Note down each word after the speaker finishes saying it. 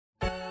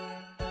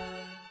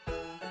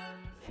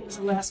was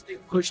the last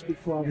big push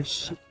before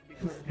the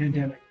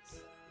pandemic.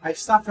 I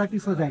stopped right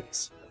before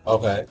Vegas.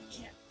 Okay.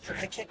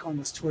 I can't go on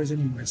those tours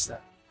anymore and stuff.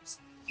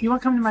 If you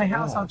want to come to my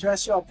house, I'll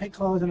dress you, I'll pick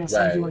clothes, and I'll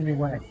send you on your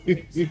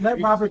way. Let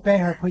Robert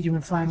Behar put you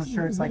in flannel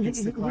shirts like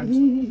it's the clubs.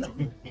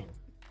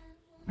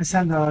 I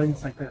sound the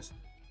audience like this.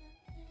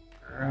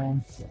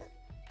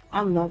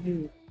 I love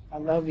you. I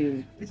love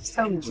you. Just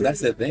tell me the truth.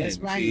 That's the thing. That's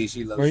right.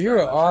 She loves Bro,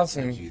 you're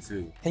awesome. you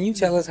too. Can you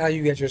tell us how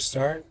you got your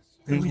start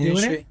in Are we the doing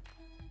industry? it?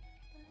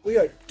 We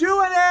are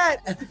doing it!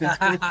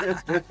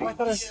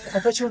 I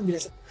thought you wanted me to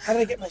say, how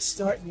did I get my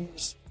start in the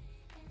industry?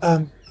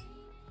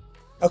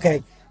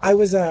 Okay, I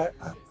was a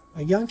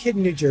young kid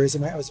in New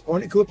Jersey. I was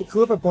grew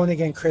up a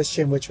born-again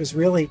Christian, which was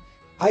really,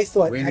 I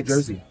thought... Where in New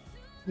Jersey?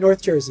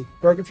 North Jersey,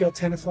 Bergenfield,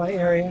 Tenafly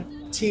area,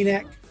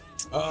 Teaneck,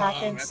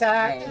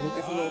 Hackensack.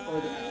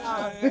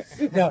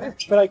 No,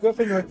 but I grew up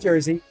in North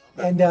Jersey,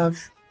 and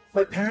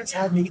my parents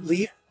had me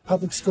leave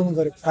public school and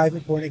go to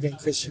private born-again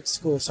Christian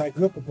school. So I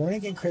grew up a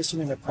born-again Christian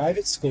in a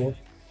private school,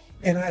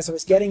 and as I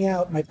was getting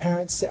out, my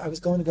parents said I was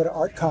going to go to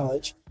art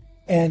college,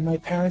 and my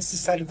parents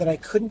decided that I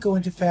couldn't go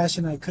into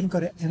fashion, I couldn't go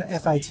to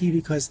FIT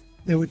because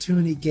there were too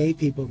many gay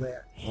people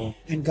there.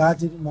 And God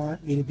didn't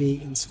want me to be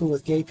in school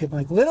with gay people.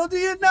 Like, little do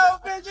you know,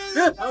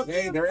 bitches!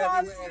 Okay, they're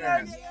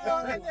everywhere.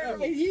 They're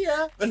right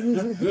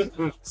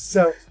here.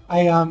 So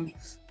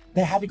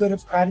they had to go to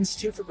Pratt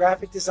Institute for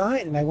Graphic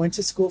Design, and I went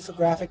to school for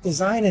graphic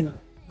design, and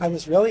I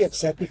was really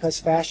upset because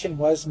fashion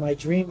was my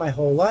dream my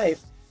whole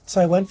life.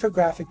 So I went for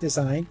graphic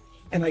design,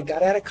 and I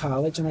got out of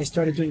college, and I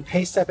started doing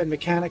paste-up and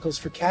mechanicals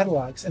for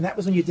catalogs, and that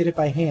was when you did it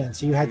by hand.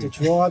 So you had to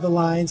draw the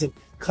lines and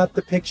cut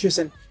the pictures,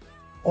 and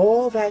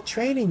all that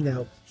training,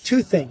 though.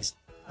 Two things.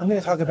 I'm going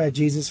to talk about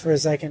Jesus for a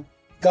second.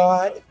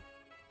 God,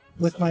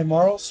 with my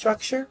moral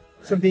structure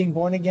from being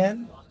born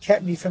again,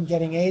 kept me from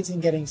getting AIDS and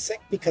getting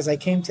sick because I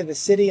came to the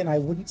city and I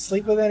wouldn't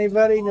sleep with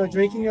anybody, no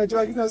drinking, no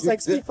drugs, no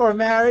sex before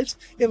marriage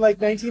in like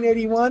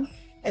 1981.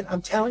 And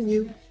I'm telling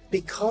you,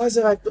 because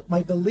of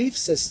my belief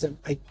system,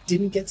 I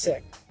didn't get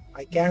sick.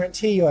 I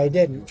guarantee you I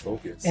didn't.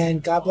 Focus.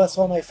 And God bless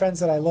all my friends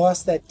that I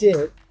lost that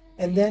did.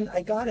 And then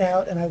I got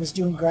out and I was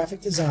doing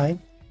graphic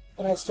design.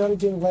 And I started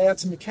doing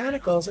layouts and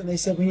mechanicals, and they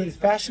said, we need a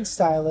fashion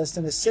stylist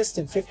and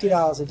assistant,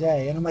 $50 a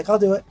day. And I'm like, I'll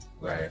do it.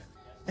 Right.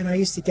 And I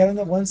used to get on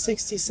the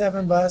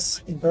 167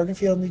 bus in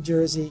Bergenfield, New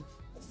Jersey.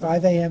 At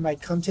 5 a.m.,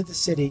 I'd come to the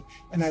city,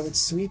 and I would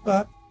sweep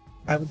up,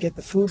 I would get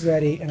the food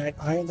ready, and I'd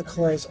iron the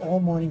clothes all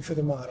morning for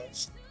the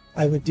models.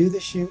 I would do the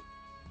shoot.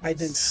 I'd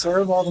then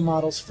serve all the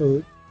models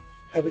food.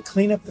 I would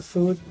clean up the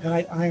food, and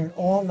I'd iron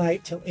all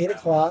night till 8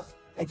 o'clock.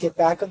 I'd get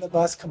back on the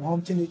bus, come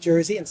home to New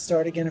Jersey, and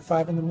start again at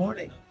 5 in the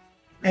morning.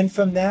 And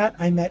from that,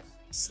 I met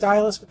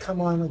stylists would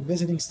come on, like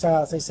visiting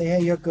stylists. They say,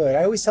 hey, you're good.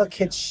 I always tell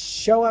kids,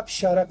 show up,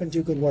 shut up, and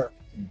do good work.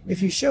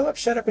 If you show up,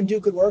 shut up, and do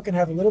good work and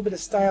have a little bit of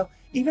style,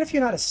 even if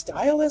you're not a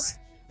stylist,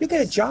 you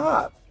get a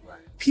job.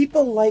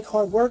 People like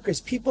hard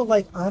workers. People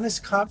like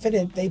honest,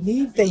 confident. They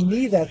need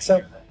that.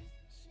 So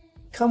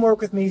come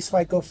work with me. So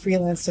I go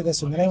freelance to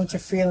this one. Then I went to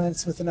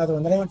freelance with another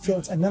one. Then I went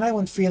freelance. And then I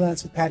went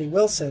freelance with Patty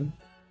Wilson,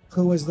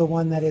 who was the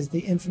one that is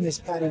the infamous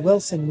Patty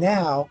Wilson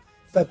now.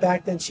 But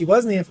back then, she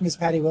wasn't the infamous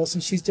Patty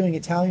Wilson. She's doing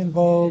Italian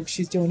Vogue.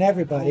 She's doing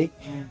everybody.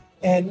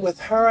 And with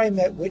her, I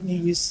met Whitney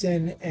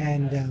Houston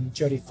and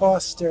Jodie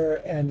Foster,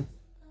 and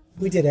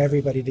we did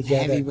everybody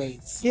together.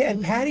 Heavyweights. Yeah,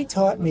 and Patty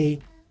taught me,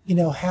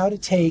 how to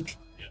take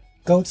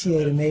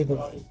Gaultier to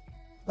Maybelline.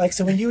 Like,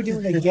 so when you were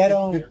doing a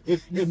ghetto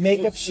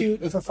makeup shoot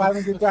for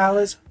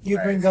 $500,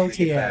 you'd bring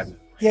Gaultier.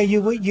 Yeah,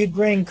 you'd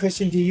bring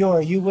Christian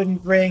Dior. You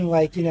wouldn't bring,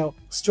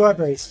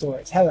 Strawberry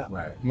Stores. Hello.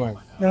 Right.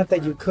 Not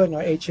that you couldn't,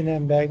 or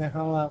H&M bag.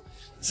 Hello.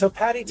 So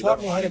Patty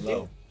taught me how to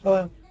do.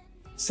 Hello.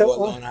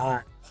 So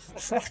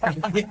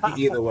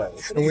Either way.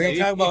 And we ain't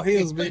talking about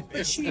heels,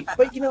 bitch.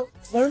 But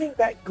learning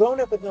back,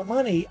 growing up with no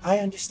money, I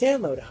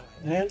understand low to high,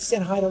 and I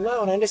understand high to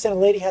low, and I understand a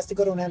lady has to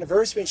go to an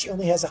anniversary and she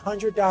only has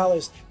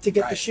 $100 to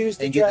get the shoes,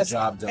 the dress,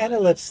 and a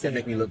lipstick. That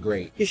make me look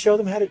great. You show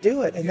them how to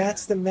do it, and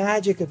that's the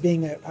magic of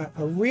being a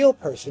real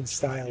person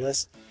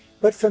stylist.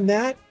 But from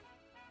that,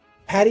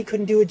 Patty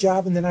couldn't do a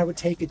job, and then I would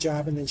take a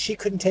job, and then she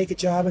couldn't take a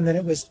job, and then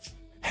it was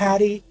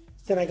Patty.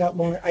 Then I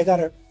got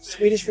a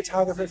Swedish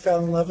photographer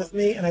fell in love with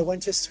me, and I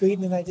went to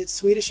Sweden and I did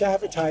Swedish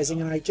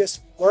advertising, and I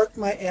just worked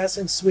my ass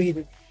in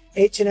Sweden.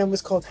 H&M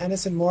was called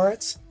Hennes and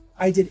Mauritz.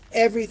 I did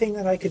everything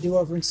that I could do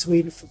over in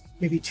Sweden for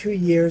maybe 2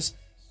 years.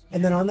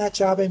 And then on that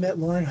job, I met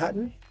Lauren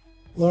Hutton.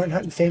 Lauren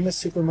Hutton,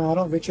 famous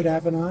supermodel, Richard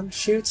Avedon.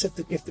 Shoots,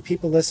 if the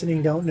people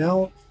listening don't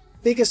know,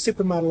 biggest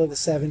supermodel of the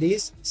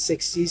 70s,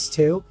 60s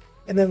too.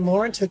 And then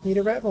Lauren took me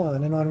to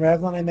Revlon, and on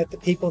Revlon, I met the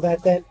people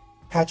that then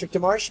Patrick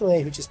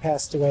DeMarchelier, who just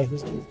passed away,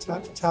 who's one of the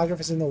top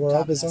photographers in the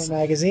world, Bazaar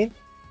magazine.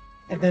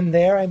 And then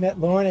there I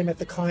met Lauren, I met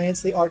the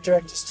clients, the art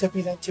directors took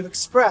me then to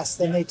Express,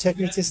 then they took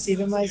me to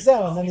Stephen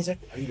Meisel, and then they took...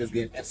 You just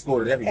getting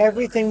escorted everywhere.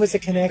 Everything was a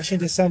connection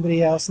to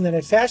somebody else. And then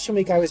at Fashion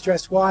Week, I was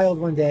dressed wild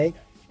one day,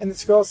 and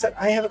this girl said,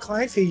 I have a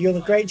client for you, you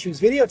look great, and she was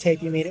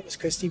videotaping me, and it was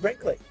Christy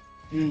Brinkley.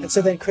 And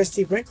so then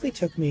Christy Brinkley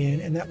took me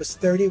in, and that was a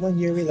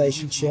 31-year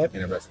relationship.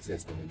 And the rest is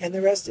history. And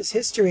the rest is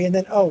history. And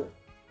then,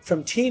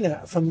 from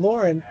Tina, from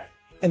Lauren,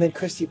 and then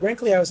Christy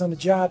Brinkley. I was on the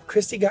job.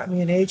 Christy got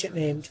me an agent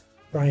named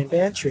Brian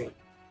Bantry.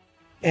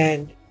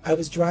 And I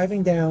was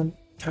driving down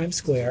Times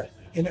Square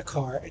in a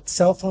car.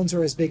 Cell phones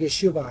were as big as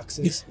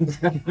shoeboxes.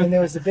 And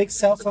there was a big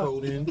cell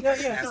phone.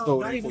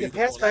 Not even the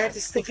passcode. I had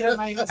to stick it in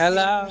my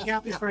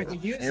account before I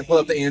could use it. And pull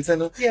up the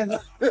antenna? Yeah,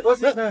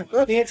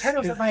 the antenna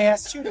was at my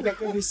ass too to get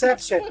good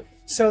reception.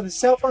 So the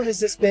cell phone is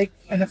this big,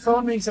 and the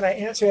phone rings, and I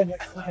answer it, and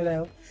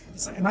hello.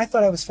 And I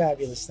thought I was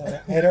fabulous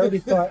then. I had already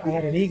thought I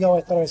had an ego.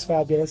 I thought I was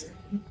fabulous.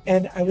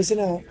 And I was in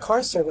a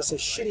car service, a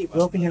shitty,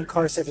 broken-down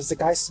car service. The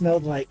guy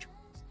smelled like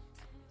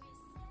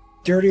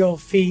dirty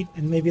old feet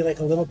and maybe like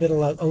a little bit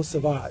of Eau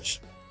Sauvage.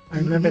 I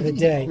remember the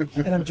day.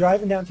 And I'm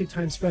driving down through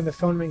Times Square, and the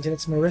phone rings, and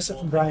it's Marissa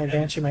from Brian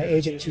Bantry, my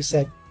agent. And she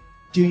said,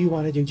 do you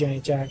want to do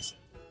Janet Jackson?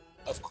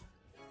 Of course.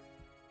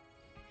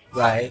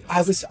 Right.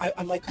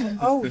 I'm like,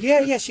 oh,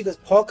 yeah. She goes,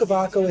 Paul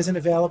Cavaco isn't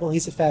available.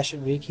 He's at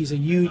Fashion Week. He's a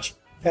huge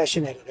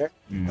fashion editor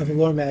of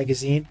Allure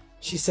magazine.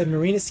 She said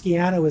Marina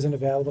Schiano isn't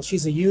available.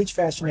 She's a huge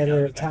fashion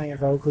editor of Italian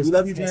Vogue. Who's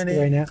love you, Janet.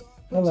 Right now.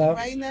 Hello.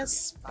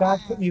 God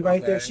put me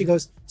right there. She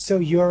goes, so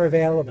you're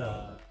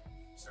available.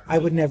 I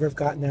would never have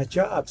gotten that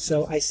job.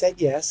 So I said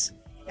yes.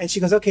 And she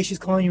goes, okay, she's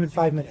calling you in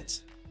 5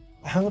 minutes.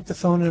 I hung up the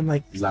phone and I'm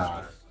like,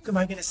 what am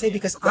I going to say?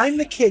 Because I'm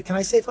the kid. Can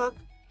I say fuck?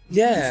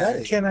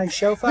 Yeah. Can I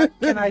show fuck?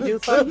 Can I do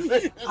fuck?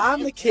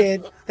 I'm the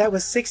kid that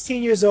was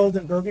 16 years old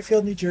in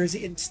Bergenfield, New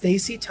Jersey, in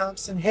Stacy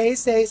Thompson, hey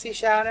Stacy,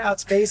 shout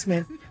outs,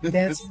 basement,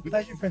 dancing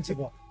Pleasure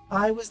Principle.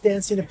 I was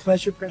dancing to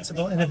Pleasure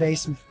Principle in a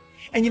basement.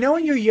 And you know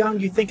when you're young,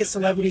 you think a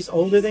celebrity's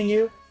older than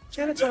you?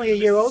 Janet's only a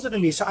year older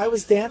than me, so I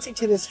was dancing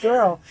to this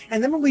girl.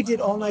 And then when we did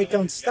All Night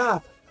Don't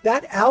Stop,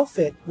 that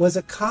outfit was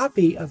a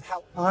copy of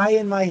how I,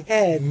 in my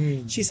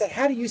head, she said,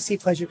 how do you see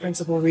Pleasure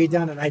Principle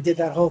redone? And I did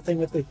that whole thing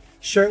with the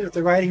shirt, with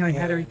the writing. I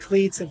had her in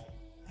cleats and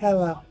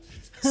hello.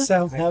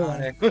 So,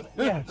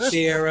 yeah.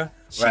 Sierra.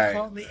 She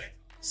called me.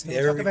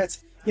 Talk about,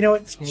 you know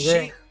what?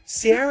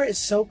 Sierra is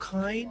so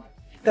kind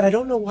that I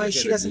don't know why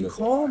she doesn't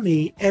call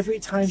me every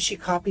time she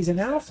copies an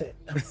outfit.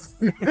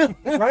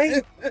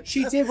 Right?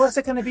 She did. What's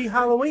it going to be?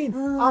 Halloween.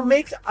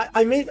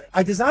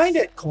 I designed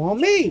it. Call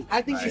me.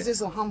 I think it's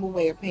just a humble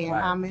way of paying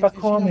homage. But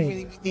call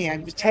me.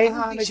 Pay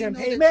homage and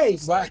pay me.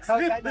 Right.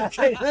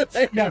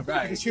 No,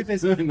 the truth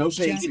is, no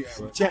shade,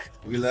 Sierra.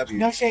 We love you.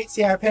 No shade,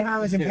 Sierra. Pay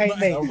homage and pay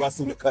me.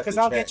 Because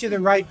I'll get you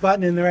the right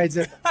button and the right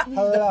zip.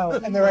 Hello.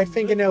 And the right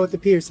fingernail with the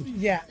piercing.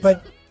 Yeah.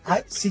 But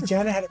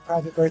Janet had a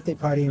private birthday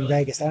party in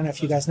Vegas. I don't know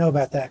if you guys know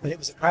about that, but it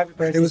was a private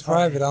birthday party. It was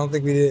private. I don't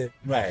think we did.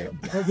 Right.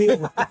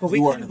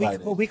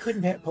 We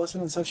couldn't post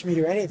it on social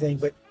media or anything,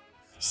 but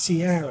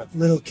Sierra,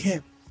 Little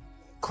Kim,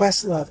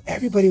 Questlove,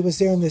 everybody was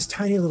there in this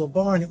tiny little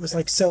bar, and it was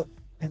like so...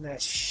 And that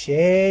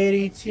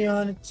shady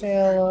Tiana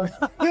Taylor.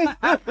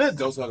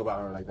 Don't talk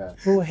about her like that.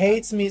 Who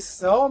hates me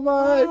so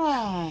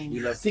much.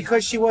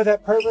 Because she wore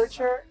that pervert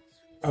shirt.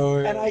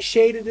 Oh, yeah. And I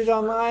shaded it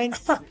online,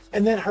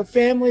 and then her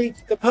family,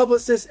 the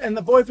publicist, and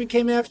the boyfriend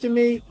came after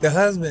me. The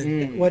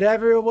husband.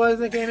 Whatever it was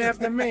that came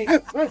after me.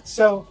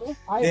 So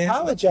I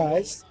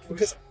apologized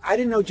because I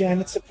didn't know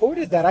Janet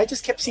supported that. I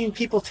just kept seeing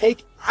people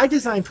I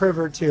designed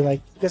pervert too, like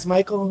this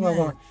Michael and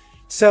Lamar.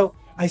 So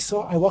I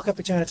walk up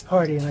at Janet's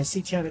party and I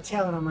see Janet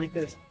Taylor and I'm like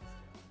this.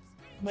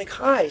 I'm like,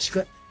 hi. She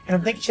goes, and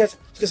I'm thinking she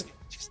goes,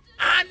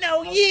 I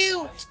know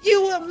you.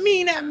 You were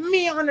mean at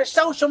me on the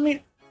social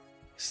media.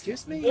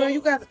 Excuse me? Girl,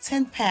 you got a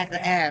 10-pack of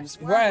abs.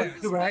 Right.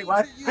 I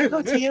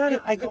go,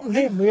 Tiana, I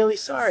am really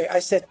sorry. I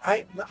said,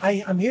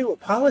 I'm here to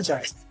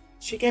apologize.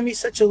 She gave me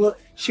such a look.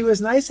 She was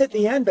nice at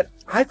the end, but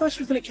I thought she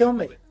was going to kill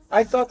me.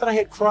 I thought that I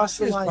had crossed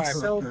the line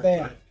so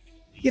bad.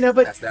 You know,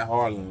 but... That's that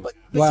Harlem.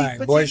 Why?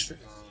 Boisterous.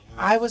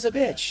 I was a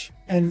bitch.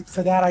 And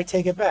for that, I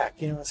take it back,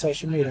 on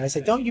social media. I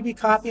said, don't you be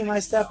copying my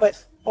stuff,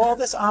 but all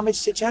this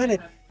homage to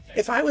Janet.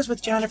 If I was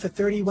with Janet for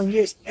 31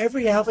 years,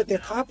 every outfit they're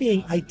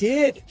copying, I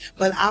did.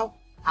 But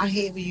I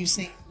hear what you're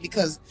saying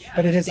because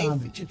but it is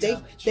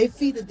they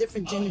feed a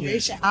different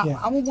generation.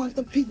 I would want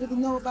the people to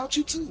know about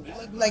you too.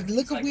 Like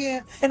look at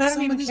where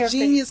some of this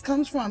genius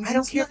comes from. I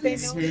don't care if they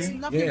know. There's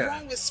nothing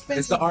wrong with spending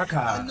it's the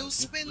archive. a new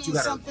spin on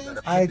something.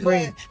 I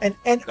agree. And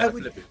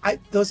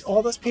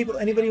all those people,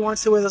 anybody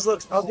wants to wear those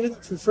looks, I'll do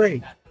them for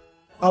free.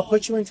 I'll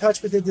put you in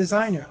touch with the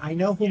designer. I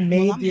know who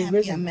made the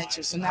original. I met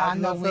you, so now I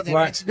know where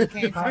that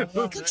came from.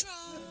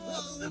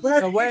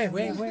 So wait,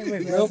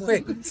 real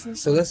quick.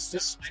 So let's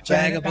just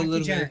back up a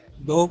little bit.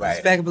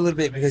 Let's back up a little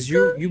bit because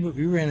you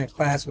were in a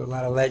class with a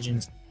lot of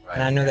legends,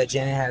 and I know that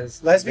Janet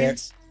has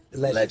lesbians.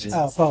 Legends.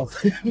 Oh, both.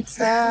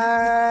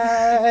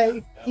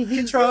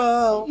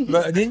 Control.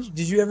 But did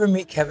you ever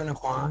meet Kevin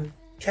Aquan?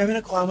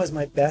 Kevin Aquan was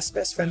my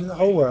best friend in the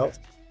whole world.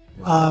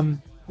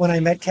 When I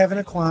met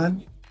Kevin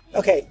Aquan,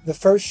 the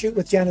first shoot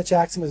with Janet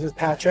Jackson was with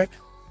Patrick.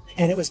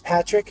 And it was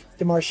Patrick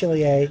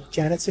DeMarchelier,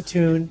 Janet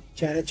Satoon,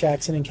 Janet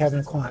Jackson, and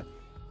Kevin Aquan.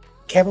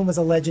 Kevin was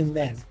a legend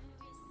then.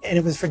 And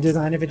it was for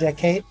Design of a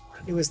Decade.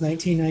 It was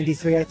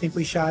 1993, I think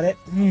we shot it.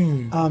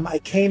 I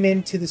came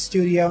into the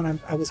studio,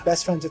 and I was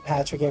best friends with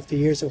Patrick after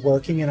years of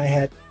working, and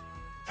I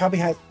probably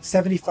had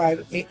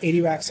 75,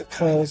 80 racks of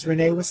clothes.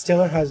 Renee was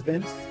still her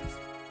husband.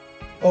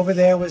 Over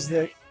there was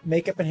the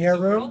makeup and hair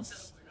room.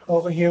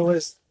 Over here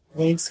was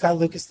Wayne Scott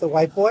Lucas, the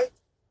white boy.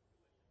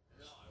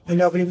 And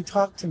nobody would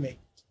talk to me.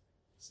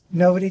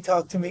 Nobody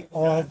talked to me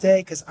all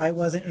day because I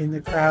wasn't in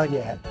the crowd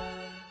yet.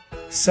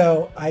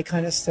 So I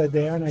kind of stood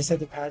there and I said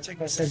to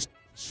Patrick, I said,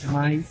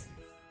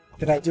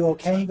 did I do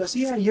okay? He goes,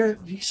 yeah,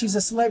 she's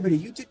a celebrity.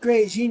 You did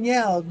great.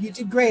 Genielle, you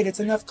did great. It's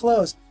enough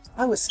clothes.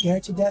 I was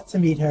scared to death to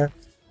meet her.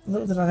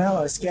 Little did I know,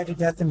 I was scared to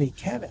death to meet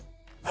Kevin.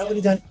 I would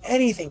have done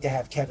anything to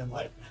have Kevin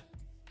like me.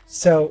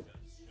 So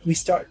we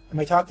start, am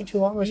I talking too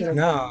long? Or should I?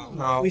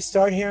 No. We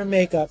start hair and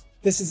makeup.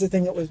 This is the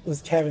thing that was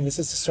with Kevin. This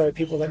is the story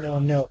people that know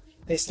him know.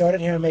 They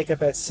started hair and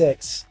makeup at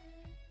 6.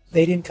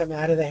 They didn't come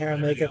out of the hair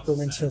and makeup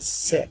room until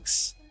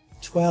 6.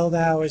 12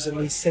 hours of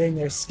me sitting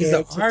there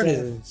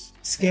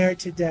scared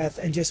to death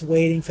and just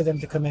waiting for them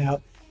to come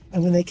out.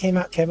 And when they came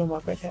out, Kevin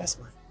walked right past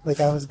me like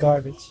I was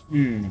garbage.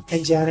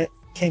 And Janet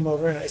came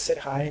over and I said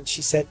hi, and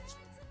she said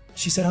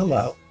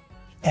hello.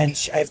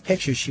 And I have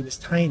pictures. She was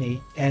tiny,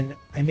 and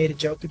I made a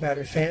joke about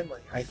her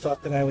family. I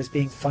thought that I was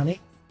being funny,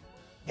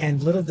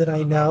 and little did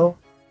I know,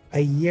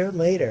 a year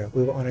later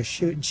we were on a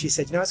shoot, and she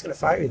said, I was going to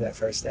fire you that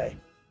first day.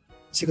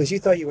 She goes, you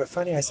thought you were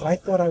funny? I said, I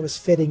thought I was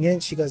fitting in.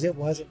 She goes, it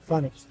wasn't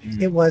funny.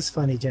 It was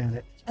funny,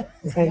 Janet.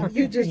 And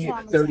you just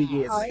 30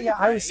 years.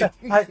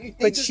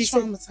 But she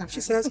said,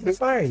 I was going to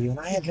fire you, and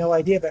I had no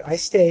idea. But I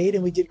stayed,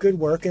 and we did good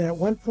work. And at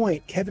one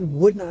point, Kevin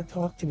would not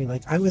talk to me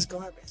like I was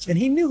garbage, and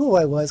he knew who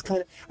I was.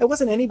 Kind of, I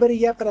wasn't anybody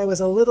yet, but I was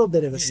a little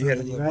bit of a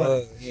somebody,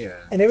 right? Yeah.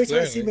 And every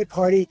time I see him at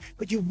party,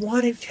 but you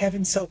wanted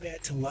Kevin so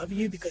bad to love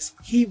you because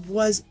he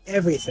was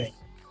everything.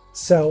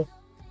 So.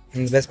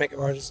 And the best makeup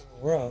artist in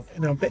the world.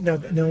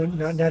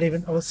 No, not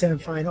even old Sam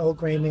Fine, old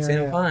gray man.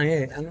 Sam Fine,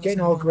 yeah.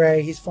 Getting all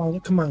gray. He's falling.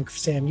 Come on,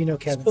 Sam. You know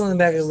Kevin. He's pulling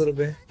back a little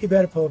bit. He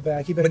better pull it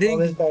back. He better pull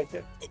his back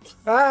too.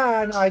 No,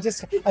 I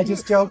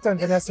just joked on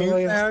Vanessa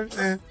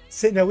Williams.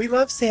 No, we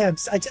love Sam.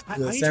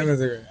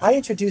 I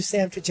introduced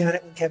Sam to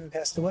Janet when Kevin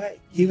passed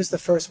away. He was the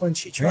first one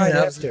she tried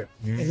after.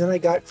 And then I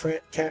got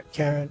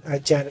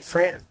Janet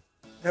Fran.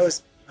 That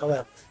was,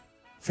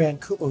 Fran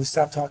Cooper, who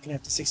stopped talking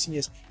after 16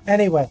 years.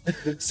 Anyway,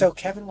 so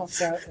Kevin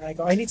walks out, and I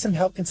go, I need some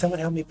help. Can someone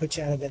help me put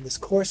Janet in this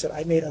corset?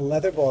 I made a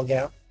leather ball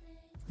gown.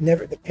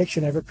 The picture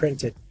never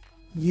printed.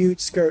 Huge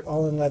skirt,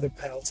 all in leather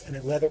pelts, and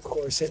a leather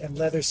corset, and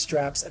leather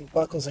straps, and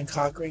buckles, and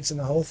cock rings, and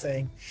the whole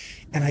thing.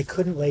 And I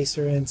couldn't lace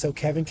her in, so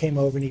Kevin came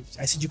over, and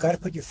I said, you got to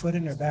put your foot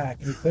in her back.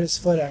 And he put his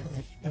foot out,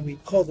 and we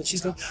pulled, and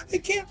she's going, I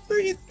can't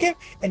breathe.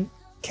 And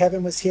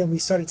Kevin was here, and we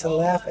started to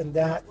laugh, and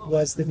that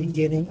was the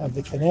beginning of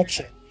the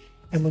connection.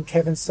 And when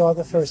Kevin saw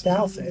the first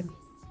outfit,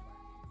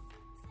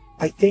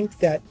 I think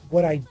that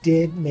what I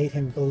did made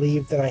him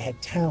believe that I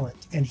had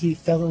talent, and he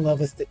fell in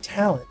love with the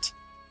talent,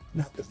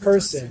 not the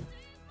person,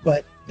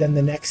 but then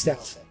the next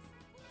outfit.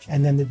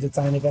 And then the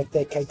design event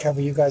that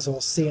cover you guys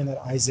all see in that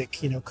Isaac,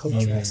 coat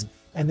dress.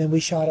 And then we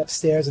shot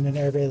upstairs in an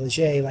Hervé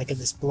Leger, like in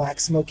this black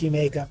smoky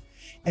makeup.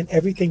 And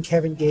everything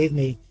Kevin gave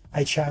me,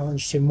 I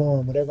challenged him more.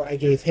 And whatever I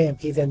gave him,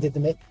 he then did the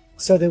makeup.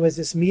 So there was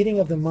this meeting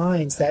of the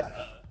minds that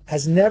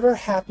has never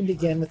happened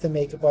again with a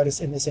makeup artist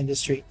in this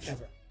industry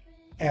ever.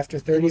 After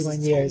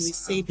 31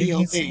 years.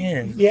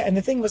 Yeah, and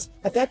the thing was,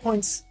 at that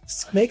point,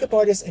 makeup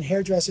artists and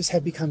hairdressers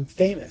have become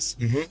famous.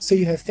 So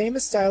you have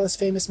famous stylists,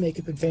 famous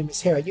makeup, and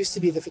famous hair. It used to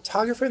be the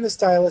photographer and the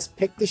stylist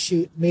picked the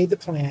shoot, made the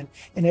plan,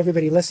 and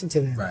everybody listened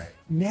to them. Right.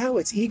 Now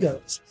it's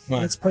egos,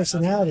 and it's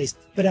personalities.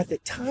 But at the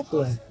top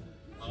level,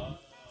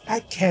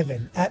 at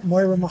Kevin, at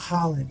Moira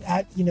Mulholland,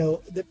 at,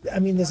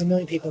 there's a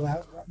million people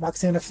out.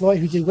 Roxana Floyd,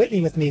 who did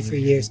Whitney with me for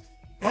years.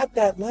 At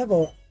that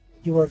level,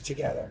 you work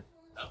together.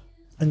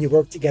 And you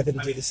work together to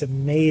do this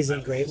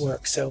amazing, great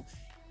work. So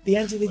at the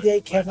end of the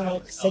day,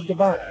 Kevin said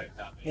goodbye.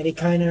 And he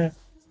kind of,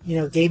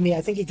 gave me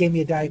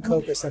a Diet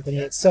Coke or something. He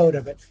had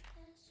soda. But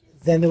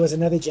then there was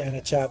another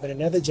Janet job and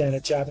another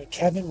Janet job. And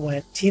Kevin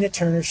went. Tina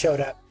Turner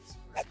showed up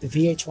at the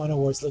VH1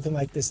 Awards looking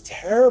like this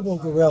terrible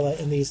gorilla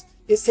in these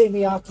Issey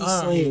Miyake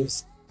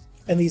sleeves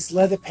and these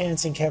leather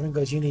pants. And Kevin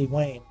goes, you need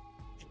Wayne.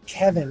 And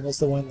Kevin was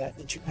the one that,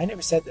 I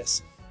never said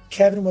this.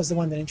 Kevin was the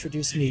one that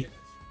introduced me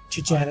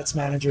to Janet's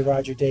manager,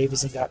 Roger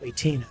Davies, and got me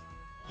Tina.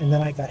 And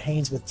then I got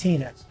Haynes with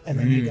Tina. And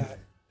then we got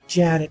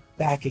Janet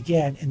back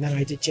again. And then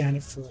I did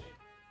Janet for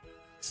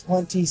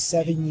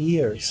 27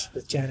 years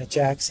with Janet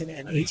Jackson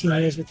and 18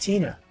 years with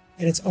Tina.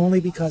 And it's only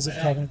because of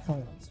Kevin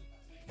Kline.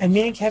 And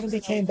me and Kevin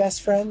became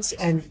best friends.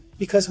 And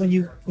because when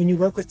you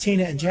work with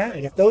Tina and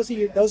Janet, if those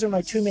are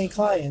my two main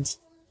clients,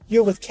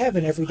 you're with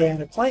Kevin every day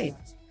on a plane.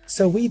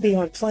 So we'd be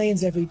on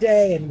planes every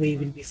day, and we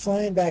would be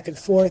flying back and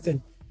forth,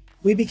 and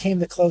we became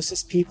the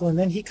closest people. And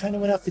then he kind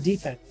of went off the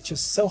deep end, which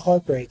was so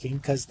heartbreaking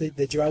because the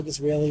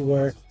drugs really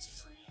were,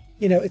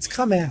 it's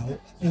come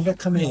out, and they're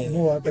coming out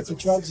more, but the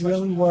drugs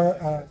really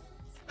were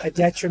a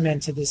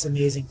detriment to this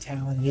amazing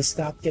talent. And he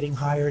stopped getting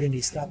hired, and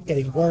he stopped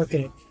getting work,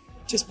 and it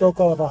just broke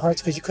all of our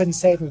hearts because you couldn't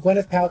save him.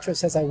 Gwyneth Paltrow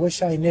says, I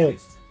wish I knew.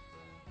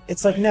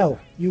 It's like, no,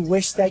 you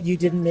wish that you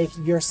didn't make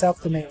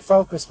yourself the main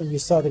focus when you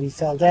saw that he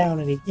fell down.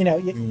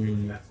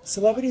 And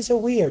celebrities are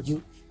weird.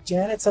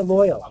 Janet's a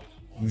loyal.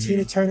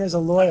 Tina Turner's a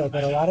loyal,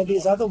 but a lot of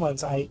these other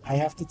ones, I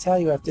have to tell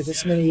you, after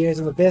this many years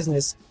in the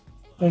business,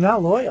 they're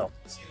not loyal.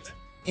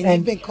 And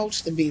you've been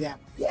coached to be that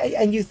way.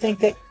 Yeah, and you think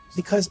that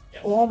because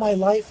all my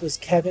life was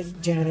Kevin,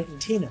 Janet, and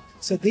Tina.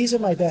 So these are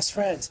my best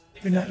friends.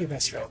 They're not your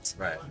best friends.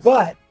 Right.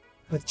 But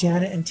with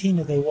Janet and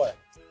Tina, they were.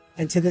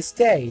 And to this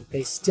day,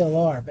 they still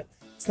are. But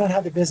it's not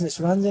how the business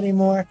runs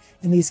anymore.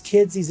 And these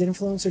kids, these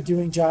influencers are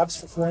doing jobs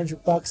for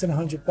 $400 and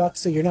 $100.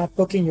 So you're not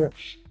booking your...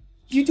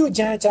 You do a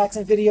Janet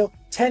Jackson video,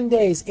 10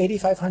 days,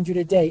 $8,500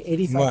 a day,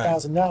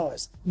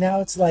 $85,000. Now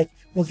it's like,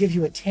 we'll give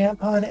you a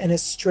tampon and a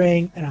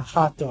string and a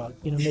hot dog.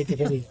 Make a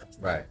video.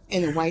 Right.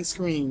 And a white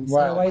screen.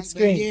 Right. A white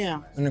screen.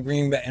 Yeah. And a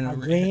green back. A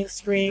green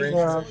screen. That's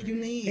all you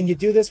need. And you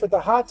do this with the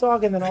hot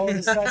dog, and then all of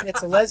a sudden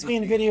it's a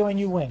lesbian video and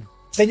you win.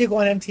 Then you go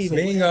on MTV.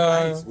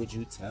 Bingo. Would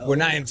you tell We're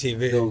not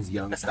MTV. those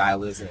young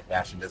stylists and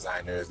fashion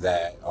designers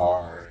that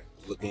are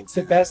looking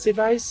to The best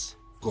advice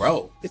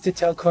grow? is to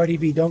tell Cardi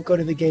B, don't go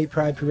to the gay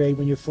pride parade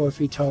when you're 4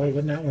 feet taller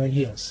but not wearing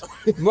heels.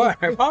 Why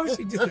would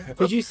she do that?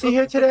 Did you see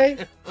her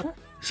today?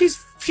 She's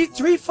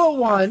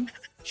 3'1".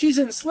 She's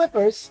in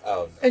slippers,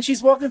 Oh, no. and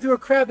she's walking through a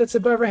crowd that's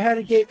above her head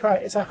at gay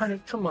pride. It's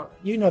 100. Come on,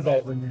 you know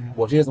better than that.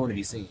 Well, she doesn't want to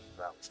be seen.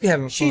 She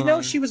having fun. She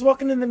knows she was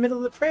walking in the middle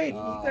of the parade.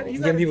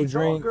 Giving people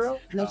drinks. girl.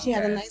 No, she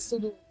had a nice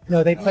little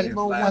No, they put it.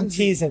 rainbow I'm onesie.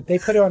 teasing. They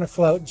put her on a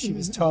float, and she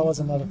was tall as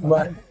a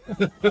motherfucker.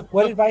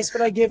 What advice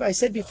would I give? I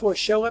said before,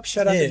 show up,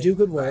 shut up, and do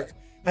good work.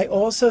 I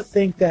also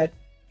think that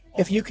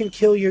if you can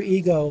kill your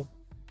ego,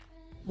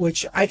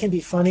 which I can be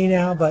funny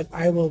now, but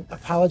I will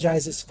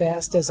apologize as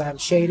fast as I'm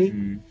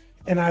shady,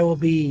 and I will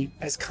be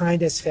as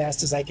kind as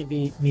fast as I can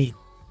be mean.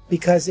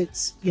 Because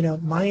it's,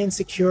 my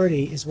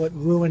insecurity is what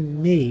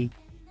ruined me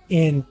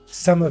in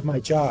some of my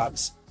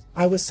jobs.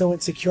 I was so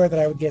insecure that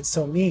I would get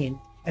so mean,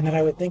 and then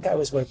I would think I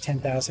was worth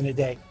 $10,000 a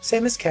day.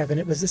 Same as Kevin.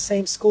 It was the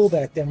same school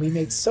back then. We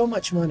made so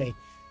much money.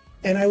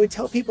 And I would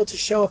tell people to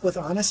show up with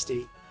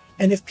honesty.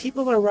 And if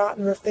people are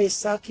rotten or if they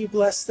suck, you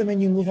bless them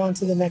and you move on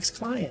to the next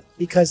client.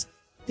 Because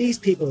these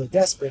people are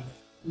desperate.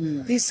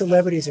 These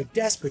celebrities are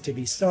desperate to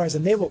be stars,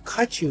 and they will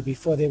cut you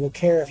before they will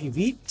care if you've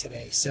eaten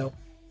today. So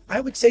I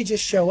would say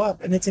just show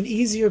up. And it's an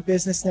easier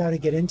business now to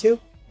get into.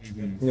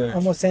 Yeah.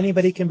 Almost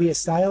anybody can be a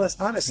stylist,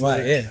 honestly.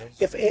 Right, yeah.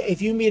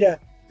 If you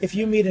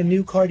meet a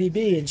new Cardi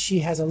B and she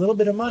has a little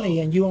bit of money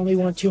and you only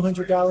want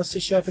 $200 to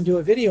show up and do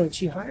a video and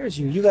she hires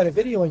you, you got a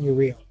video on your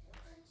reel.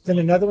 Then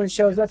another one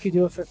shows up, you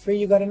do it for free,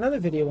 you got another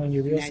video on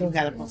your reel. Now you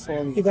got a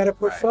portfolio. You got a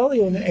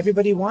portfolio, and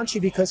everybody wants you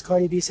because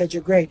Cardi B said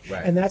you're great.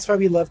 Right. And that's why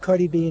we love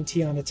Cardi B and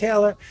Tiana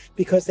Taylor,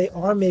 because they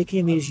are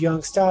making these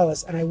young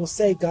stylists. And I will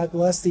say, God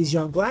bless these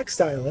young black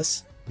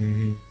stylists,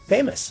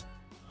 famous.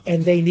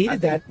 And they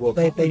needed that.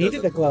 They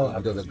needed the glow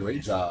up. Does a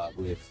great job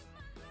with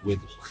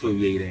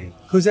creating.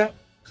 Who's that?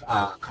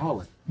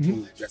 Colin.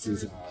 Who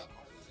dresses. I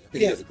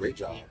think he does a great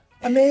job.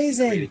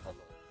 Amazing.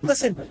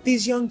 Listen,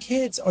 these young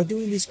kids are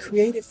doing these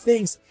creative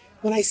things.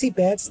 When I see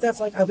bad stuff,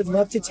 like I would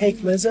love to take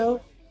Lizzo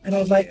and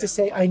I'd like to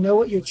say, I know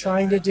what you're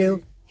trying to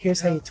do.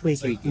 Here's how you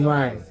tweak it.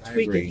 Right.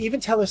 Tweak it.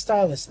 Even tell her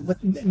stylist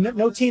with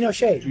no tea, no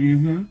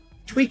shade.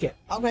 Tweak it.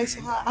 All right,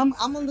 so I'm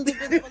a little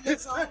bit of a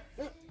Lizzo,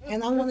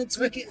 and I want to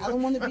tweak it. I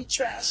don't want to be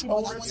trashy, but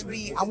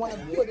I want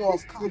to put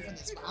off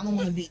confidence, but I don't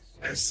want to be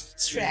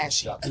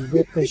trashy. We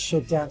rip this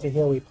shit down to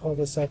here. We pull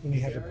this up and we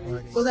have a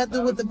party. What I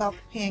do with about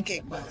the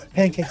pancake butter?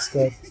 Pancake's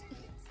good.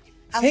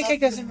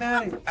 Pancake doesn't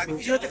matter.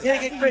 You know what the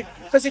pancake?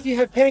 Because if you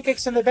have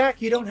pancakes in the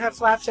back, you don't have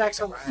flapjacks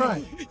on the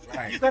front.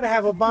 You gotta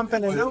have a bump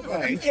and a note.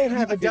 You can't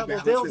have a double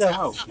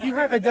dildo. You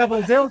have a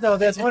double dildo.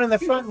 There's one in the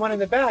front, one in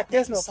the back.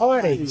 There's no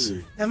party.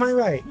 Am I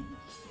right?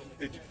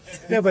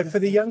 No, but for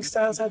the young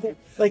styles out there,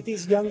 like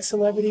these young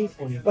celebrities,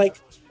 like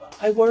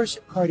I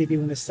worship Cardi B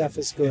when the stuff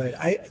is good.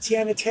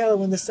 Tiana Taylor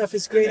when the stuff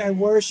is great. I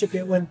worship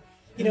it when,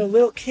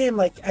 Lil' Kim,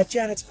 like at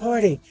Janet's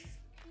party.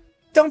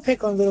 Don't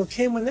pick on Lil'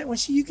 Kim when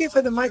you give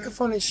her the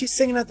microphone and she's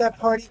singing at that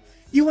party.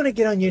 You want to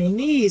get on your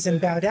knees and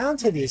bow down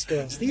to these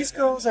girls. These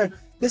girls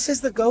this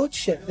is the goat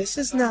shit. This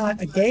is not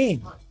a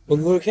game. Well,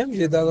 Lil' Kim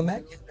did the other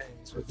Mac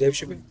campaigns with Dave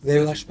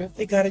Chappelle.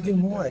 They got to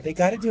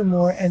do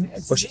more. And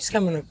Well, she's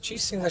coming up. She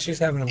seems like she's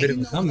having a bit of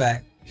a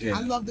comeback.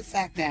 I love the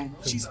fact that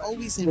she's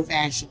always in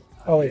fashion.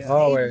 always. They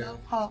Always. love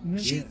her.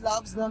 She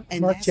loves them.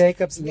 And Marc that's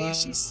Jacobs where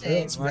loves- she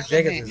says Marc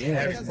relevant. Jacobs is, yeah.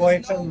 Because Her there's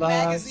boyfriend no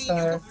loves magazine you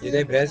her. can fill Yeah,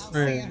 they best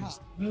without seeing friends.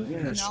 her.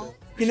 You know?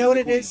 You know what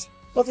it is?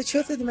 Well, the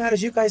truth of the matter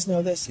is, you guys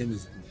know this.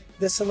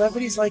 The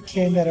celebrities like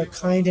Kim that are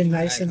kind and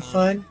nice and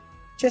fun,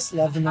 just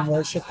love them and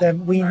worship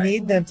them. We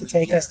need them to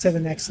take us to the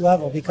next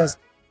level because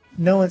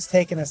no one's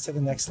taking us to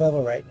the next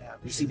level right now.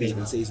 You see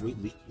Beyonce's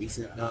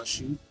recent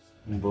shoot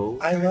in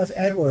Vogue? I love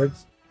Edward,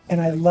 and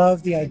I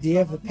love the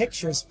idea of the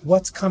pictures,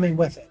 what's coming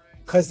with it.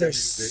 Because they're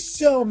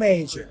so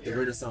major. The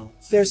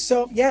Renaissance. They're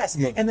so, yes.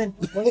 And then,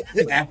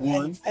 Act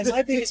one. and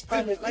my biggest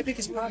problem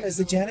is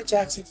the Janet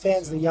Jackson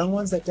fans, the young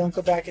ones that don't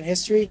go back in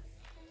history.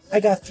 I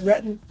got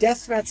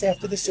death threats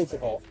after the Super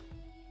Bowl.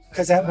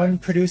 Because that one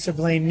producer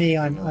blamed me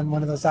on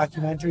one of those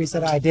documentaries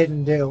that I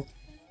didn't do.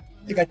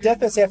 They got death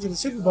threats after the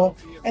Super Bowl,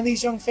 and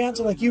these young fans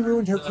are like, you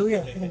ruined her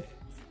career.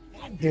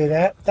 do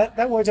that.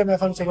 That wardrobe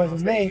malfunction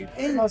wasn't me.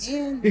 And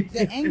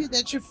the anger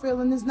that you're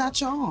feeling is not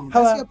your own.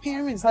 Hello. That's your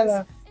parents.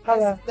 Hello.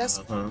 That's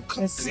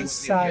It's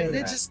society.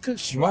 religious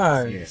constructs.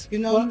 Right. You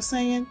know what I'm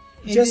saying?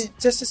 And Just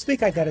this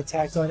week, I got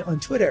attacked on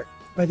Twitter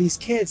by these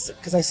kids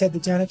because I said the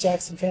Janet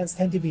Jackson fans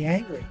tend to be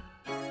angry.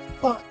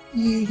 Well,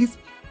 you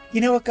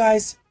know what,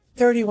 guys?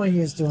 31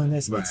 years doing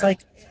this. Right. It's like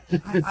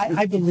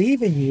I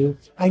believe in you.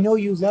 I know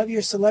you love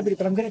your celebrity,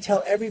 but I'm going to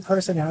tell every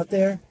person out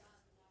there,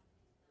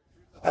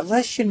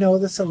 unless you know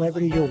the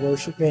celebrity you're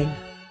worshiping,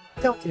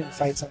 don't get in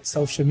fights on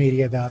social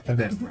media about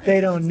them.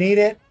 They don't need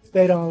it.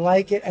 They don't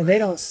like it, and they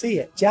don't see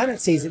it. Janet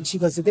sees it, and she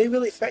goes, "Did they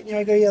really threaten you?"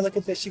 I go, "Yeah, look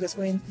at this." She goes,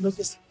 "Wayne,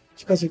 Lucas."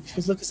 She goes,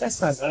 "Lucas, that's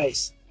not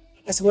nice."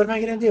 I said, "What am I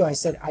going to do?" I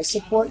said, "I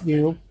support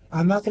you.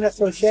 I'm not going to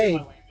throw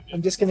shade.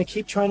 I'm just going to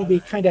keep trying to be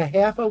kind of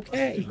half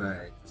okay."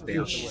 Right. Stay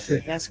out the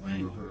way. that's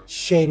right.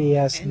 Shady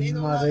ass And they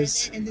don't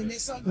mothers. and then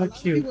there's some Look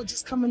cute. people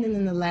just coming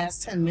in the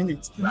last 10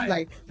 minutes. Right.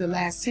 Like the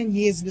last 10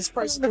 years of this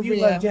person's If you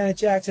career. love Janet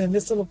Jackson, and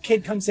this little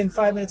kid comes in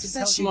 5 minutes and Said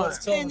tells she you what was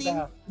it's all penny.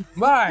 about.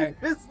 Right.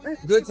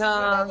 Good That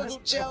times. little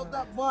gelled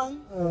up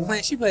one.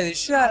 Man, she played the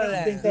shit out I of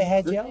don't think that. they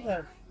had gel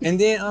then. And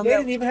then They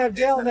didn't even have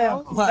gel then.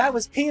 What? That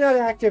was peanut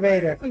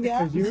activator.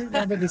 Yeah. Because you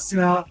remember the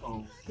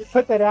smell. You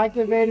put that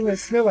activator in, it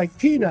smelled like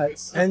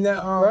peanuts. and the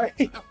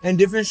Right? and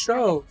different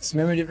strokes.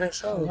 Remember different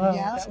strokes. Oh,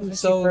 Yeah. that was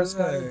So so first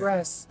got her good.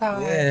 breasts.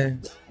 Hi. Yeah.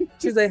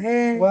 She's like,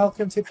 hey.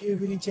 Welcome to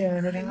puberty,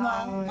 Janet. No,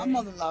 my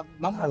mother loved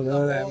my mother I love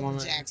loved that all the woman.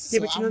 Jacksons. Yeah,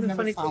 so but I you know would the never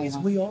funny follow thing is her.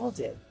 we all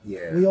did.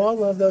 Yeah. We all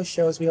love those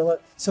shows. We all love.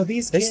 So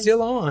these They kids,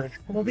 still on.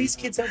 well, these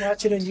kids that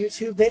watch it on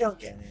YouTube, they don't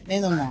get it. They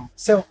don't know.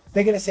 So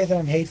they're going to say that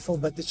I'm hateful,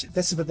 but this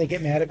is what they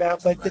get mad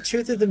about. But the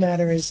truth of the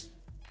matter is,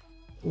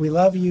 we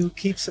love you.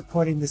 Keep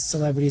supporting the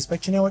celebrities.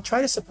 But you know what?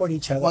 Try to support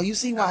each other. Well, you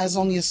see why it's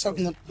only a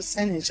certain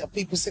percentage of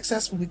people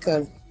successful,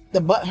 because the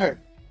butt hurt.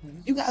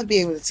 You got to be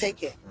able to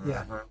take it.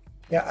 Yeah.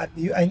 Yeah.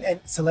 And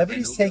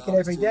celebrities take it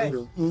every day.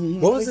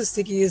 What was the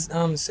stickiest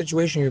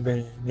situation you've been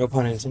in? No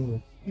pun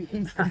intended.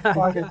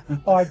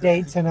 Our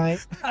date tonight.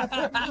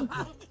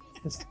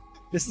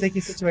 The sticky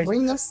situation.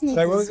 Bring them sneakers.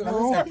 Like, what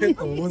was that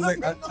pickle? What was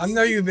like, I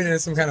know you've been in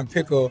some kind of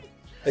pickle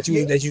that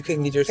you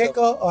couldn't get yourself.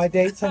 Pickle or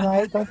date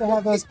tonight. Don't they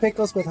have those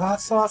pickles with hot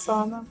sauce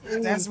on them?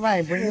 That's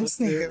right. Bring them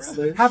sneakers.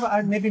 How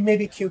about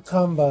maybe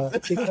cucumber,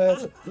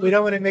 because we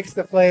don't want to mix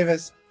the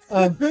flavors.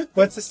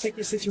 What's the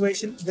sticky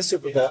situation? The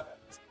Super Bowl,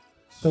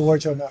 the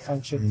wardrobe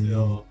malfunction.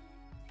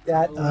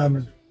 That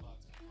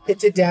it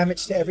did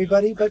damage to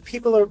everybody, but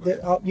people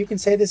are. You can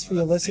say this for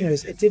your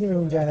listeners. It didn't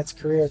ruin Janet's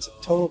career. It's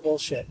total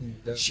bullshit.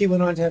 She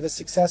went on to have a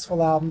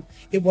successful album.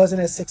 It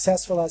wasn't as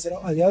successful as the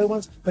other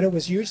ones, but it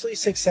was hugely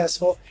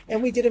successful,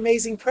 and we did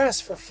amazing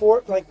press for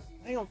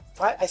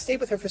I stayed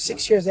with her for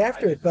 6 years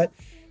after it. But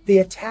the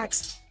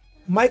attacks,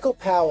 Michael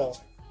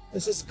Powell,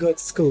 this is good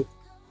scoop,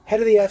 head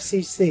of the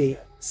FCC,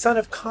 son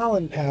of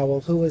Colin Powell,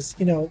 who was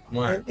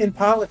Right. in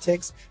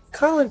politics.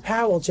 Colin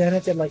Powell,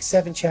 Janet did like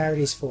 7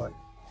 charities for.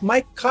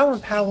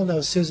 Colin Powell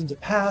knows Susan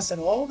DePass and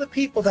all the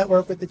people that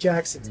work with the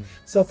Jacksons.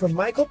 So for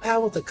Michael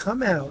Powell to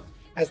come out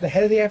as the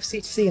head of the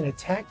FCC and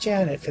attack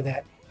Janet for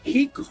that,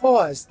 he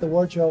caused the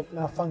wardrobe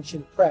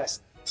malfunction press.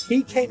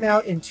 He came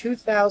out in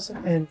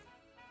 2000 and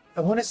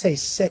I want to say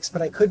 6,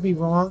 but I could be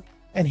wrong.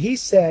 And he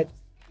said,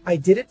 "I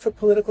did it for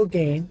political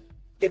gain.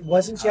 It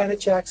wasn't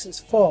Janet Jackson's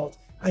fault.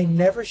 I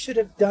never should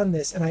have done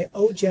this, and I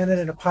owe Janet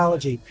an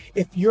apology."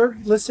 If your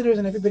listeners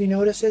and everybody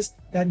notices,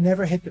 that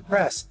never hit the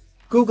press.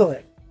 Google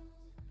it.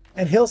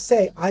 And he'll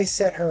say, "I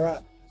set her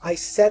up. I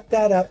set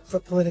that up for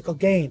political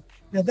gain."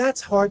 Now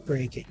that's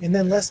heartbreaking. And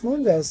then Les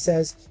Moonves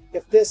says,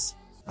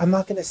 I'm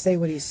not going to say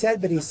what he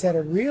said, but he said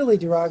a really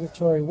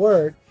derogatory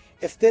word.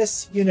 If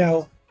this,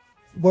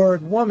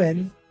 word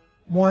woman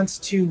wants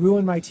to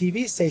ruin my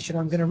TV station,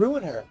 I'm going to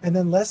ruin her. And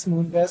then Les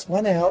Moonves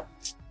went out,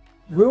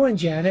 ruined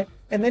Janet,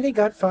 and then he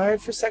got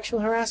fired for sexual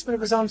harassment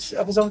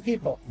of his own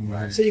people.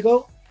 Right. So you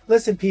go,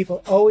 listen,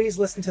 people, always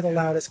listen to the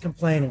loudest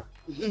complainer.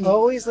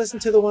 Always listen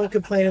to the one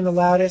complaining the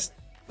loudest.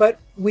 But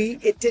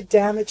it did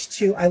damage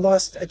to. I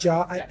lost a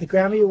job. The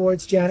Grammy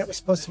Awards Janet was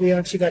supposed to be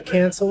on. She got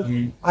canceled.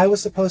 I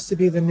was supposed to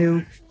be the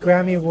new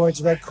Grammy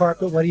Awards red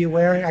carpet. What are you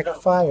wearing? I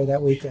got fired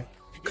that weekend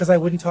because I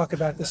wouldn't talk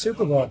about the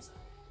Super Bowl.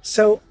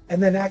 So,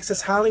 and then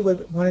Access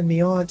Hollywood wanted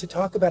me on to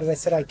talk about it. I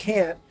said I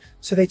can't.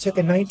 So they took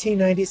a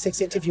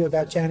 1996 interview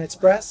about Janet's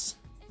breasts,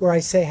 where I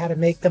say how to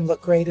make them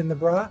look great in the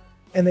bra,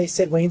 and they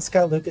said Wayne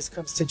Scott Lucas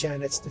comes to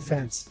Janet's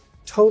defense.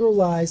 Total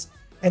lies.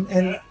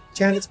 And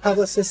Janet's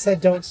publicist said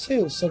don't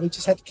sue, so we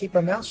just had to keep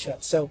our mouth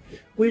shut. So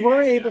we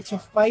weren't able to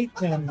fight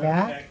them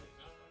back.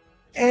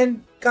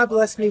 And God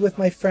bless me with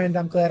my friend,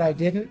 I'm glad I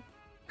didn't,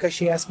 because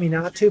she asked me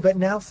not to. But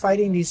now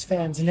fighting these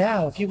fans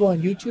now, if you go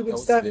on YouTube and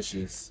stuff,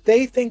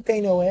 they think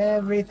they know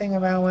everything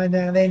about one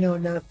now. They know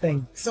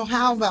nothing. So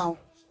how about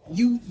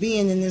you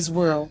being in this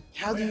world?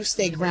 How do you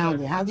stay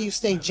grounded? How do you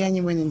stay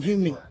genuine and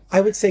human?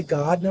 I would say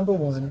God, number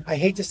one. I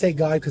hate to say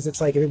God because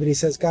it's like everybody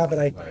says God,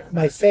 but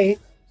my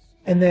faith.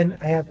 And then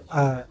I have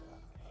a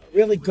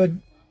really good,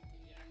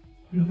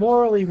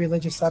 morally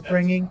religious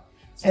upbringing.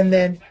 And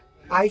then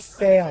I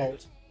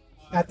failed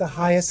at the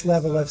highest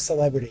level of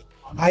celebrity.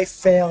 I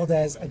failed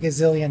as a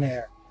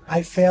gazillionaire.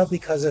 I failed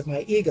because of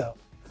my ego.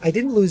 I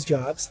didn't lose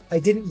jobs. I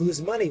didn't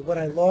lose money. What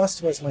I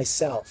lost was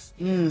myself.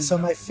 So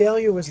my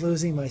failure was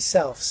losing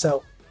myself.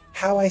 So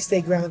how I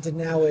stay grounded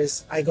now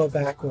is I go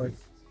backward.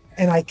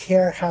 And I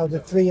care how the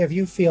three of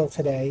you feel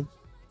today.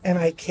 And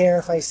I care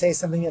if I say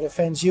something that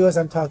offends you as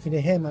I'm talking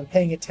to him. I'm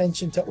paying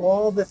attention to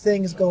all the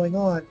things going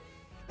on.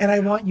 And I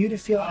want you to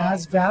feel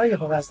as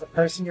valuable as the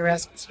person you're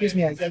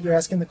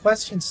asking the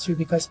questions to,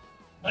 because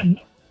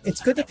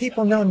it's good that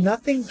people know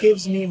nothing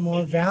gives me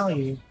more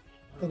value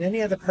than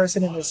any other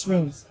person in this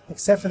room,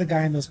 except for the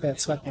guy in those bad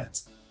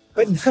sweatpants.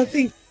 But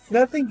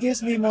nothing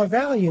gives me more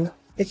value.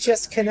 It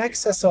just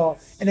connects us all.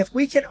 And if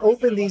we can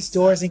open these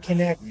doors and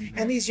connect,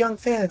 and these young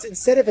fans,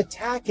 instead of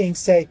attacking,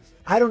 say,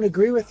 I don't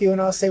agree with you, and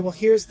I'll say, well,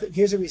 here's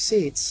the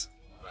receipts.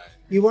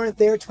 You weren't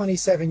there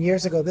 27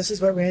 years ago. This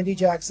is what Randy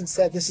Jackson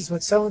said. This is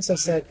what so-and-so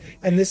said.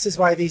 And this is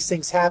why these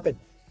things happen.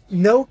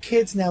 No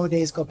kids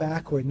nowadays go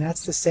backward, and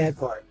that's the sad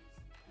part.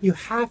 You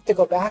have to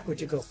go backward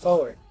to go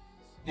forward.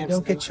 You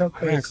don't get choked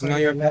by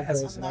your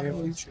methods.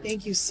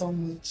 Thank you so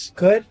much.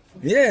 Good?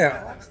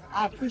 Yeah.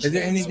 I appreciate it. Is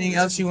there anything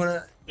else you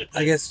want to,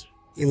 I guess,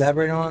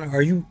 elaborate on?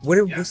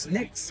 What's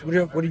next? What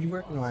are you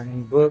working on?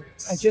 Any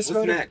books? I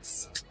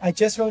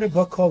just wrote a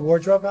book called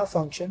Wardrobe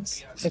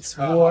Malfunctions. It's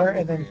war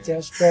and then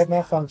wardrobe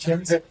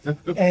malfunctions.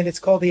 And it's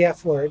called The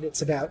F Word.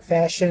 It's about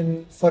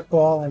fashion,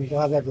 football, and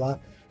blah, blah, blah.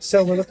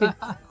 So we're looking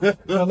Where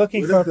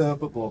does the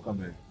football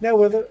come in? No,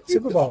 we're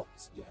Super Bowl.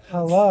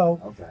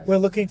 Hello. Okay. We're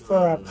looking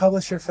for a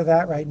publisher for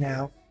that right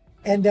now.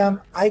 And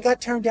I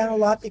got turned down a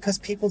lot because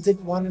people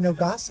didn't want to know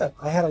gossip.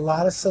 I had a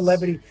lot of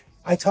celebrity.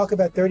 I talk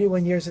about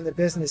 31 years in the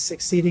business,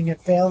 succeeding and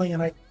failing,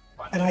 and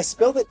I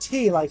spill the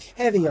tea like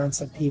heavy on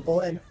some people,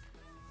 and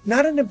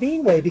not in a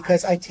mean way,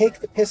 because I take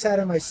the piss out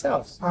of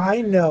myself.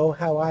 I know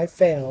how I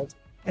failed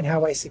and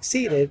how I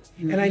succeeded,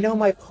 and I know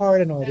my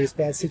part in all these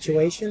bad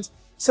situations.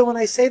 So when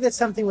I say that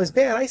something was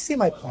bad, I see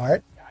my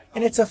part,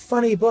 and it's a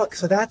funny book,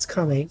 so that's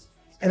coming,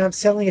 and I'm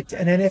selling it to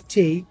an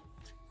NFT.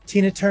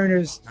 Tina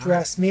Turner's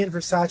dress, me and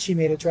Versace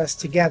made a dress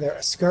together,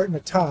 a skirt and a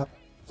top,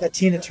 that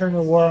Tina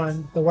Turner wore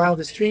on the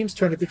Wildest Dreams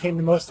tour. It became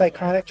the most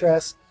iconic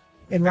dress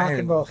in rock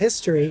and roll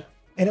history,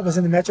 and it was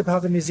in the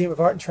Metropolitan Museum of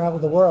Art and Travel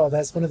of the World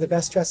as one of the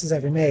best dresses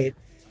ever made.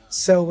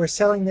 So we're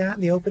selling that,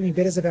 and the opening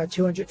bid is about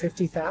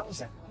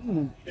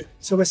 $250,000.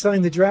 So we're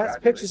selling the dress,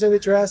 pictures of the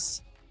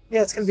dress.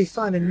 Yeah, it's going to be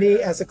fun, and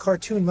me as a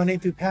cartoon running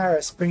through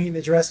Paris, bringing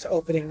the dress to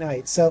opening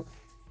night. So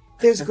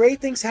there's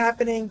great things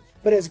happening,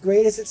 but as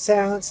great as it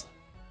sounds,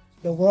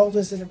 the world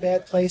is in a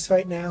bad place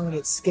right now, and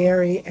it's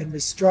scary, and we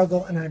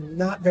struggle, and I'm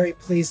not very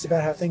pleased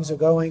about how things are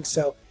going.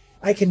 So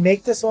I can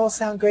make this all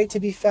sound great to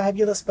be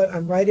fabulous, but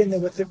I'm right in there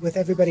with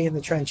everybody in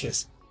the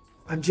trenches.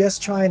 I'm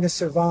just trying to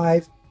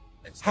survive.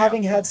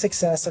 Having had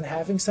success and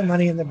having some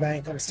money in the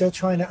bank, I'm still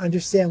trying to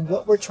understand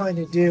what we're trying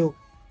to do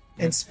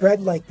and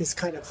spread like this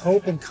kind of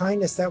hope and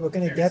kindness that we're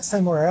going to get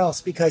somewhere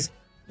else, because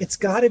it's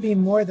got to be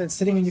more than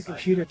sitting on your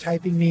computer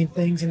typing mean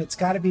things, and it's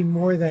got to be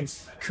more than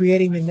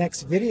creating the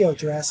next video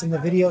dress and the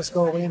videos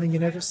go away and then you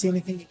never see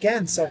anything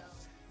again. So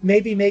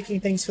maybe making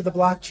things for the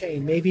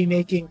blockchain,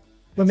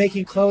 we're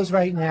making clothes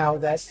right now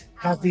that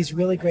have these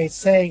really great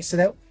sayings. So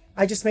that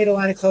I just made a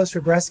line of clothes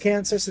for breast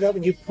cancer, so that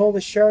when you pull the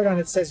shirt on,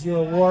 it says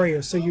you're a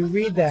warrior. So you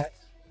read that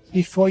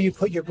before you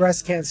put your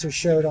breast cancer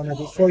shirt on, or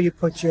before you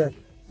put your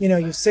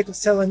sickle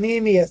cell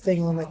anemia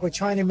thing on. Like, we're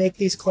trying to make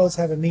these clothes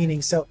have a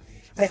meaning. So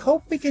I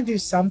hope we can do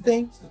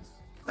something.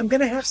 I'm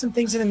going to have some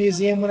things in the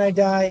museum when I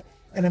die,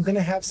 and I'm going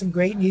to have some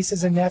great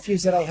nieces and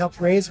nephews that I helped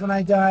raise when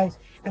I die,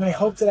 and I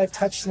hope that I've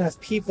touched enough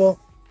people,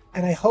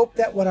 and I hope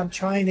that what I'm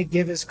trying to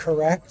give is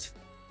correct,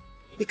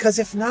 because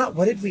if not,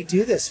 what did we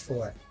do this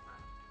for?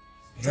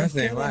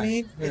 Nothing. You know what I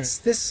mean? Yeah. It's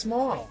this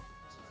small.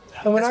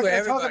 And we're That's not going what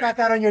to talk everybody- about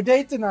that on your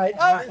date tonight.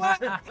 Oh, what?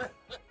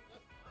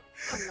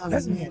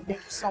 Thank you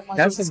so much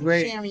That's for a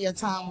great- sharing your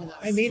time with us.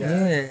 I mean,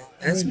 Yeah,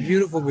 that's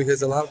beautiful,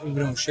 because a lot of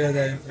people don't share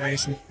that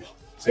information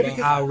about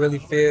how it really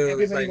feels.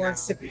 everybody like,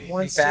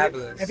 wants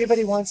fabulous.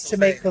 Everybody wants to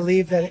make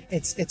believe that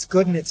it's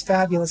good and it's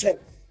fabulous. And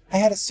I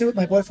had a suit.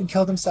 My boyfriend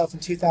killed himself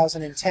in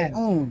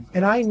 2010,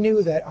 and I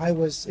knew that I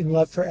was in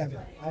love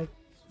forever.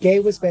 Gay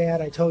was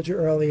bad. I told you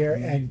earlier,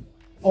 and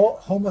all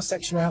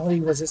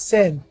homosexuality was a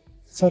sin.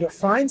 So to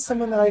find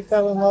someone that I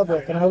fell in love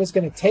with, and I was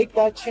going to take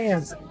that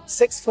chance.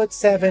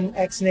 6'7",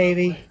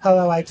 ex-Navy.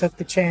 Hello, I took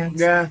the chance.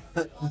 Yeah.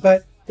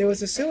 But there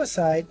was a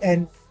suicide,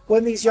 and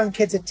when these young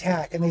kids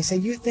attack and they say,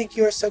 "You think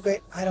you're so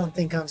great?" I don't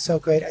think I'm so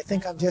great. I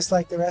think I'm just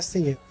like the rest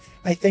of you.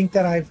 I think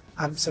that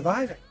I'm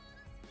surviving.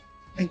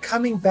 And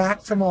coming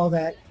back from all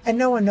that, and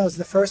no one knows,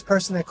 the first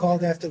person that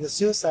called after the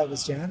suicide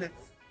was Janet.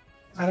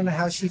 I don't know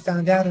how she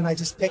found out, and I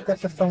just picked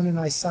up the phone and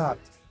I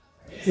sobbed.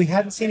 We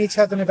hadn't seen each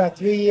other in about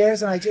 3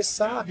 years, and I just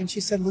sobbed. And she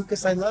said,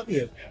 "Lukas, I love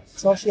you."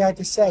 That's all she had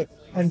to say.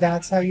 And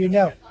that's how you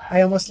know. I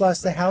almost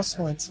lost a house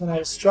once when I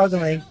was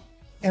struggling,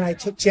 and I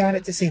took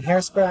Janet to see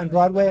Hairspray on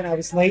Broadway, and I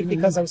was late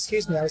because I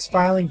was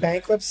filing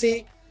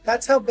bankruptcy.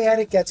 That's how bad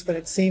it gets, but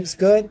it seems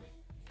good.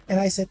 And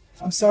I said,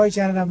 "I'm sorry,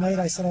 Janet, I'm late."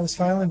 I said, "I was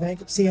filing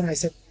bankruptcy," and I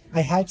said,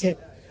 I had to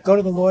go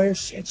to the lawyer,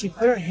 and she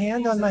put her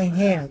hand on my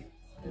hand,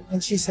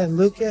 and she said,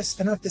 Lucas,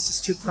 I don't know if this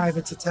is too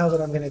private to tell,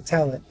 but I'm going to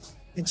tell it.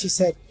 And she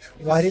said,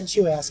 why didn't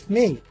you ask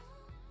me?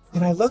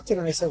 And I looked at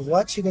her and I said,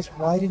 what? She goes,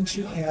 why didn't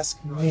you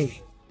ask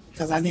me?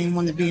 Because I didn't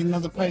want to be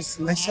another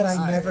person. I said,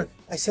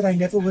 I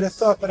never would have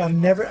thought, but I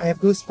have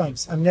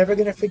goosebumps. I'm never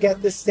going to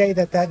forget this day,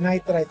 that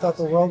night that I thought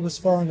the world was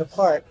falling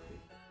apart.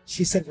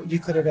 She said, well, you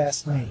could have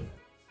asked me.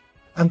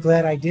 I'm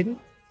glad I didn't,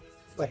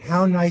 but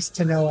how nice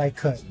to know I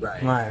could.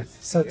 Right.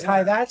 So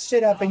tie that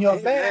shit up in your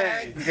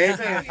bag.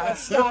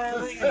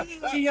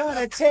 She on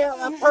a tail,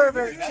 a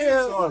pervert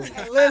too.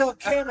 And little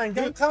Kim, and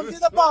don't come to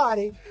the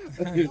party.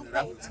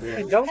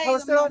 And don't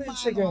post it on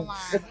Instagram.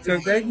 So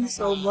thank you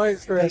so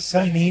much for They're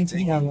so mean to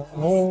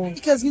me.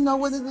 Because you know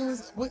what it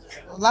is?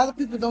 A lot of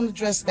people don't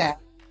address that.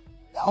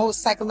 Oh,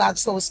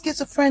 psychological. So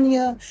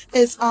schizophrenia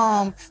is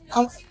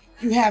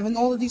you having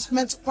all of these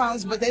mental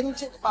problems, but they don't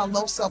talk about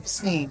low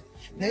self-esteem.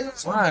 They don't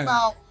talk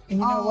about. And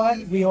you know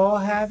what? We all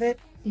have it.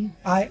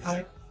 I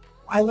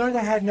learned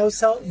I had low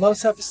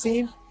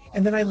self-esteem,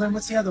 and then I learned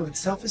what's the other one?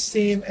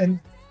 Self-esteem and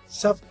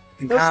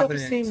no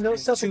self-esteem, no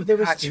self. There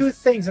was two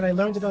things, and I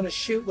learned it on a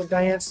shoot when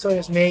Diane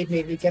Sawyer's made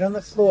me get on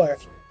the floor.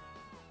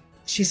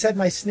 She said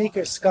my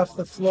sneakers scuffed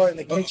the floor in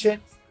the kitchen.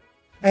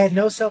 I had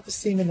no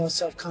self-esteem and no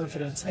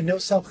self-confidence and no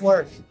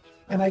self-worth.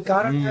 And I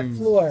got on that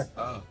floor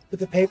with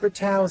the paper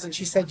towels, and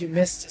she said, you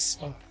missed a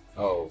spot.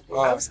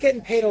 I was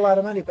getting paid a lot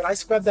of money, but I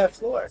scrubbed that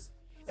floor.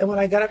 And when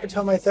I got up and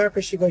told my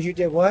therapist, she goes, you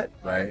did what?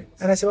 Right.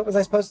 And I said, what was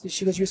I supposed to do?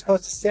 She goes, you're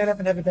supposed to stand up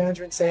and have a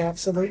boundary and say,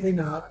 absolutely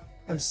not.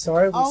 I'm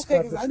sorry.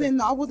 Okay, because I didn't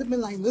know. I would have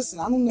been like, listen,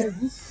 I don't know.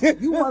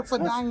 You work for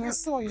Diane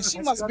Sawyer. She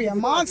must be a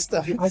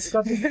monster. I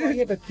scrubbed the floor,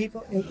 yeah, but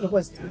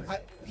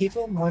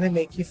people want to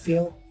make you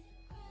feel.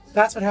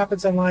 That's what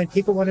happens online.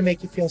 People want to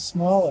make you feel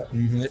smaller.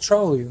 They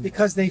troll you.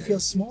 Because they feel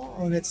small.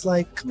 And it's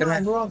like, come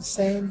on, we're all the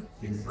same.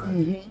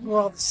 We're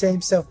all the same.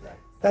 So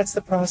that's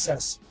the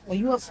process. Well,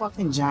 you're a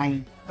fucking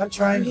giant. I'm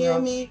trying. You hear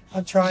me?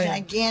 I'm trying.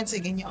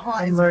 Gigantic, and your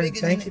heart I'm is learning.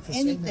 bigger Thank you than for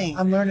saying anything. that.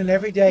 I'm learning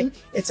every day.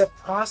 It's a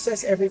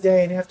process every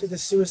day. And after the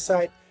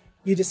suicide,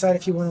 you decide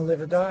if you want to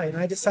live or die. And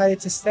I decided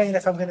to stay. And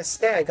if I'm going to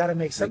stay, I got to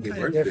make some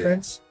kind of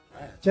difference.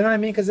 Do you know what I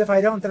mean? Because if I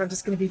don't, then I'm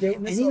just going to be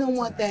dating this. And he don't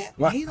want that.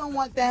 He don't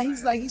want that.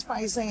 He's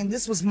probably saying,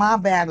 this was my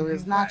battle.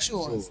 It's not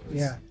yours.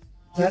 Yeah.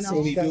 That's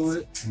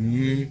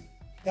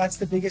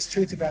the biggest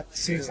truth about the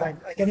suicide.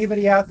 Like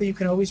anybody out there, you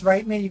can always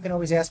write me. You can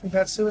always ask me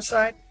about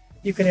suicide.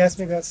 You can ask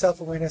me about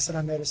self-awareness, and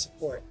I'm there to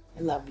support.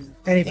 I love you.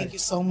 Anyway. Thank you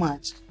so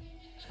much.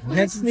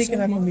 That's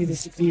sneaking up on me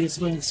this Adidas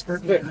wearing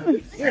skirt.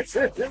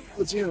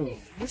 What's you?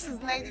 This is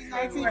Lady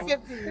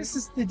 1950. This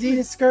is the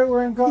Adidas skirt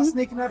wearing girl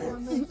sneaking up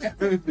on me.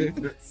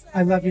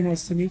 I love you.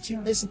 Nice to meet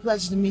you. It's a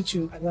pleasure to meet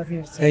you. I love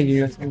you. Thank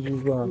you. Nice to meet you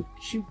as well.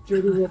 Shoot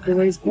dirty little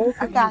boys.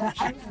 I got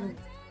it.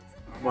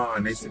 Come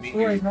on, nice to meet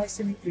Boy, you. nice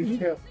to meet you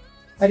too.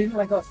 I didn't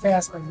like how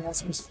fast my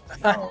mask was.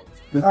 All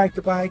right,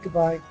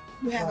 goodbye.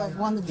 You have a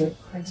wonderful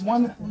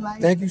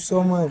life. Thank you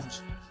so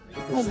much.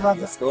 I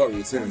love it.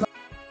 Story too.